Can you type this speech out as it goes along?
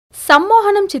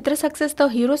సమ్మోహనం చిత్ర success తో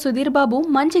hero Sudheer Babu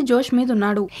మంచి జోష్ మీద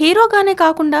ఉన్నాడు. హీరోగానే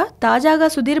కాకుండా తాజాగా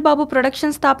సుధీర్ బాబు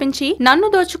ప్రొడక్షన్ స్థాపించి నన్ను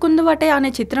దోచుకుందువటే అనే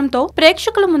చిత్రంతో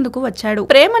ప్రేక్షకుల ముందుకు వచ్చాడు.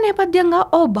 ప్రేమ నేపథ్యంగా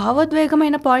ఓ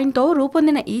భావోద్వేగమైన పాయింట్ తో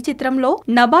రూపొందిన ఈ చిత్రంలో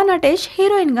నభా నటేష్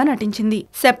హీరోయిన్ గా నటించింది.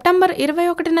 సెప్టెంబర్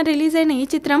 21న రిలీజ్ అయిన ఈ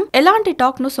చిత్రం ఎలాంటి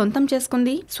టాక్ ను సొంతం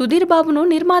చేసుకుంది, సుధీర్ బాబును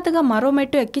నిర్మాతగా మరో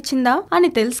మెట్టు ఎక్కించిందా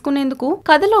అని తెలుసుకునేందుకు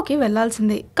కథలోకి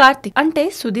వెళ్లాల్సిందే. కార్తిక్ అంటే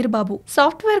సుధీర్ బాబు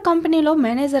సాఫ్ట్వేర్ కంపెనీలో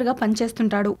మేనేజర్ గా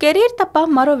పనిచేస్తుంటాడు. కెరీర్ తప్ప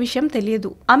మరో విషయం తెలియదు.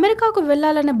 అమెరికాకు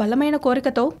వెళ్లాలనే బలమైన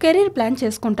కోరికతో కెరీర్ ప్లాన్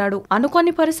చేసుకుంటాడు.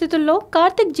 అనుకోని పరిస్థితుల్లో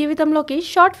కార్తిక్ జీవితంలోకి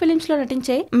షార్ట్ ఫిలిమ్స్ లో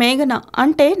నటించే మేఘన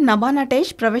అంటే నభా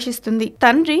నటేష్ ప్రవేశిస్తుంది.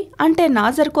 తండ్రి అంటే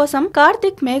నాజర్ కోసం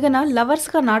కార్తిక్ మేఘన లవర్స్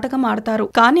గా నాటకం ఆడతారు.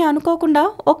 కానీ అనుకోకుండా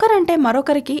ఒకరంటే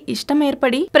మరొకరికి ఇష్టం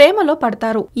ఏర్పడి ప్రేమలో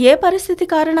పడతారు. ఏ పరిస్థితి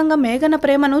కారణంగా మేఘన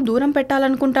ప్రేమను దూరం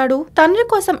పెట్టాలనుకుంటాడు? తండ్రి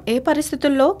కోసం ఏ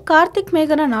పరిస్థితుల్లో కార్తిక్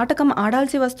మేఘన నాటకం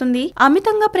ఆడాల్సి వస్తుంది?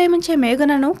 అమితంగా ప్రేమించే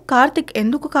మేఘనను కార్తిక్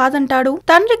ఎందుకు కాదంటాడు?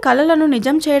 తండ్రి కలలను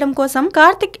నిజం చేయడం కోసం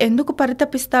కార్తిక్ ఎందుకు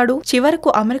పరితపిస్తాడు? చివరకు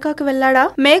అమెరికాకు వెళ్లాడా?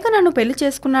 మేఘనను పెళ్లి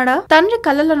చేసుకున్నాడా? తండ్రి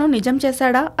కలలను నిజం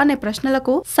చేశాడా? అనే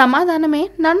ప్రశ్నలకు సమాధానమే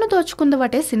నన్ను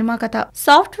దోచుకుందువటే సినిమా కథ.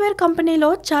 సాఫ్ట్వేర్ కంపెనీలో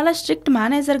చాలా స్ట్రిక్ట్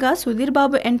మేనేజర్ గా సుధీర్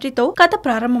బాబు ఎంట్రీతో కథ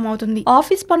ప్రారంభమవుతుంది.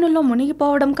 ఆఫీస్ పనుల్లో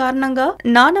మునిగిపోవడం కారణంగా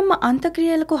నానమ్మ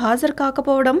అంత్యక్రియలకు హాజరు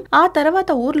కాకపోవడం, ఆ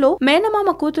తర్వాత ఊర్లో మేనమామ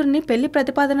కూతుర్ని పెళ్లి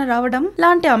ప్రతిపాదన రావడం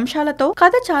లాంటి అంశాలతో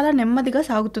కథ చాలా నెమ్మదిగా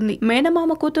సాగుతుంది.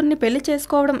 మేనమామ కూతుర్ని పెళ్లి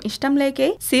చేసుకోవడం ఇష్టం లేకే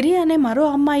సిరి అనే మరో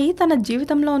అమ్మాయి తన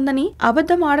జీవితంలో ఉందని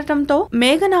అబద్ధం ఆడటంతో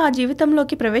మేఘన ఆ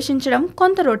జీవితంలోకి ప్రవేశించడం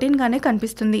కొంత రొటీన్ గానే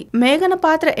కనిపిస్తుంది. మేఘన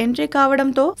పాత్ర ఎంట్రీ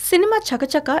కావడంతో సినిమా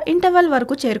చకచక ఇంటర్వెల్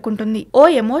వరకు చేరుకుంటుంది. ఓ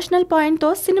ఎమోషనల్ పాయింట్ తో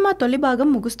సినిమా తొలి భాగం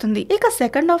ముగుస్తుంది. ఇక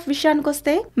సెకండ్ హాఫ్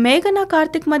విషయానికొస్తే మేఘన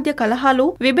కార్తిక్ మధ్య కలహాలు,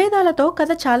 విభేదాలతో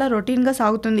కథ చాలా రొటీన్ గా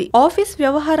సాగుతుంది. ఆఫీస్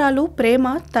వ్యవహారాలు, ప్రేమ,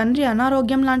 తండ్రి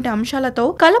అనారోగ్యం లాంటి అంశాలతో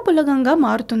కలపులగంగా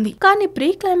మారుతుంది. కానీ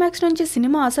ప్రీ క్లైమాక్స్ నుంచి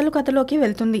సినిమా అసలు కథలోకి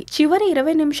వెళ్తుంది. చివరి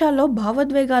 20 నిమిషాల్లో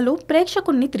భావోద్వేగాలు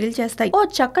ప్రేక్షకుణ్ణి థ్రిల్ చేస్తాయి. ఓ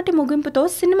చక్కటి ముగింపుతో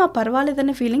సినిమా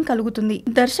పర్వాలేదనే ఫీలింగ్ కలుగుతుంది.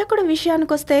 దర్శకుడు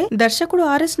విషయానికొస్తే దర్శకుడు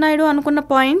ఆర్ఎస్ నాయుడు అనుకున్న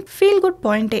పాయింట్ ఫీల్ గుడ్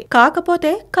పాయింటే.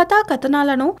 కాకపోతే కథా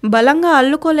కథనాలను బలంగా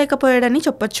అల్లుకోలేకపోయాడని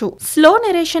చెప్పొచ్చు. స్లో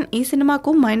నెరేషన్ ఈ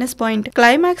సినిమాకు మైనస్ పాయింట్.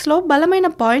 క్లైమాక్స్ లో బలమైన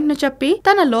పాయింట్ ను చెప్పి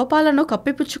తన లోపాలను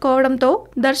కప్పిపుచ్చుకోవడంతో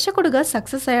దర్శకుడుగా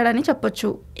సక్సెస్ అయ్యాడని చెప్పొచ్చు.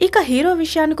 ఇక హీరో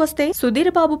విషయానికొస్తే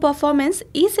సుధీర్ బాబు పర్ఫార్మెన్స్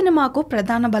ఈ సినిమాకు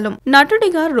ప్రధాన బలం.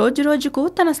 నటుడిగా రోజు రోజుకు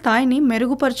తన స్థాయిని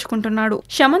మెరుగుపరుచుకుంటున్నాడు.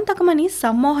 శమంతకమని,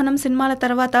 సమ్మోహనం సినిమాల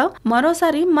తర్వాత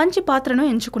మరోసారి మంచి పాత్రను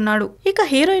ఎంచుకున్నాడు. ఇక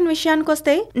హీరోయిన్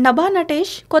విషయానికొస్తే నభా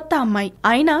నటేష్ కొత్త అమ్మాయి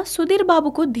అయినా సుధీర్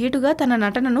బాబుకు ధీటుగా తన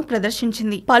నటనను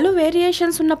ప్రదర్శించింది. పలు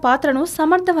వేరియేషన్స్ ఉన్న పాత్రను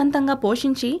సమర్థవంతంగా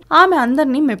పోషించి ఆమె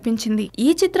అందర్నీ మెప్పించింది. ఈ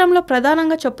చిత్రంలో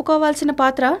ప్రధానంగా చెప్పుకోవాల్సిన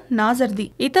పాత్ర నాజర్ది.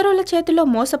 ఇతరుల చేతిలో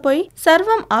మోసపోయి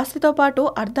సర్వం ఆస్తితో పాటు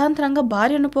అర్ధాంతరంగా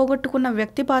భార్యను పోగొట్టుకున్న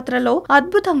వ్యక్తి పాత్రలో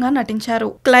అద్భుతంగా నటించారు.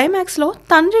 క్లైమాక్స్ లో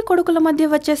తండ్రి కొడుకుల మధ్య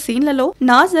వచ్చే సీన్లలో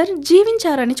నాజర్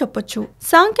జీవించారని చెప్పొచ్చు.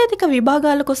 సాంకేతిక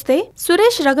విభాగాలకొస్తే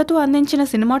సురేష్ రగతు అందించిన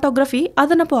సినిమాటోగ్రఫీ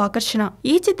అదనపు ఆకర్షణ.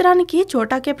 ఈ చిత్రానికి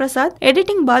చోటాకే ప్రసాద్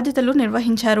ఎడిటింగ్ బాధ్యతలు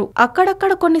నిర్వహించారు.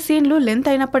 అక్కడక్కడ కొన్ని సీన్లు లెంత్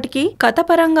అయినప్పటికీ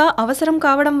కథపరంగా అవసరం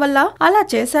కావడం వల్ల అలా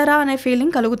చేశారా అనే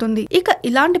ఫీలింగ్ కలుగుతుంది. ఇక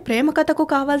ఇలాంటి ప్రేమ కథకు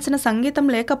కావాల్సిన సంగీతం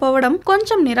లేకపోవడం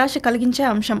కొంచెం నిరాశ కలిగించే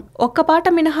అంశం. ఒక్క పాట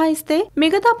మినహాయిస్తే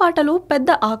మిగతా పాటలు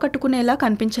పెద్ద ఆకట్టుకునేలా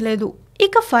కనిపించలేదు.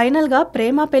 ఇక ఫైనల్ గా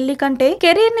ప్రేమ పెళ్లి కంటే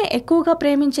కెరీర్ ని ఎక్కువగా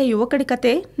ప్రేమించే యువకుడి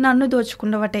కథే నన్ను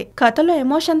దోచుకుందువటే. కథలో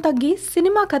ఎమోషన్ తగ్గి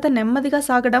సినిమా కథ నెమ్మదిగా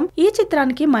సాగడం ఈ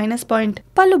చిత్రానికి మైనస్ పాయింట్.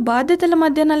 పలు బాధ్యతల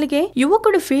మధ్య నలిగే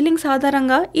యువకుడి ఫీలింగ్స్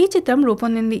ఆధారంగా ఈ చిత్రం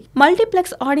రూపొందింది.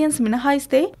 మల్టీప్లెక్స్ ఆడియన్స్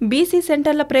మినహాయిస్తే బీసీ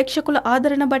సెంటర్ల ప్రేక్షకుల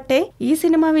ఆదరణ బట్టే ఈ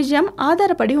సినిమా విజయం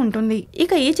ఆధారపడి ఉంటుంది.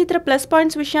 ఇక ఈ చిత్ర ప్లస్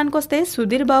పాయింట్స్ విషయానికొస్తే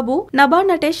Sudheer Babu, Nabha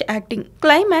Natesh acting,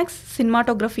 climax,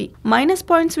 cinematography. Minus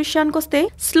points విషయానికొస్తే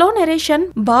స్లో నెరేషన్,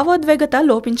 భావోద్వేగ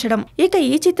లోపించడం. ఇక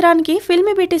ఈ చిత్రానికి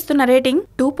ఫిల్మిబీట్ ఇస్తున్న రేటింగ్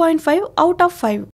 2.5 out of 5.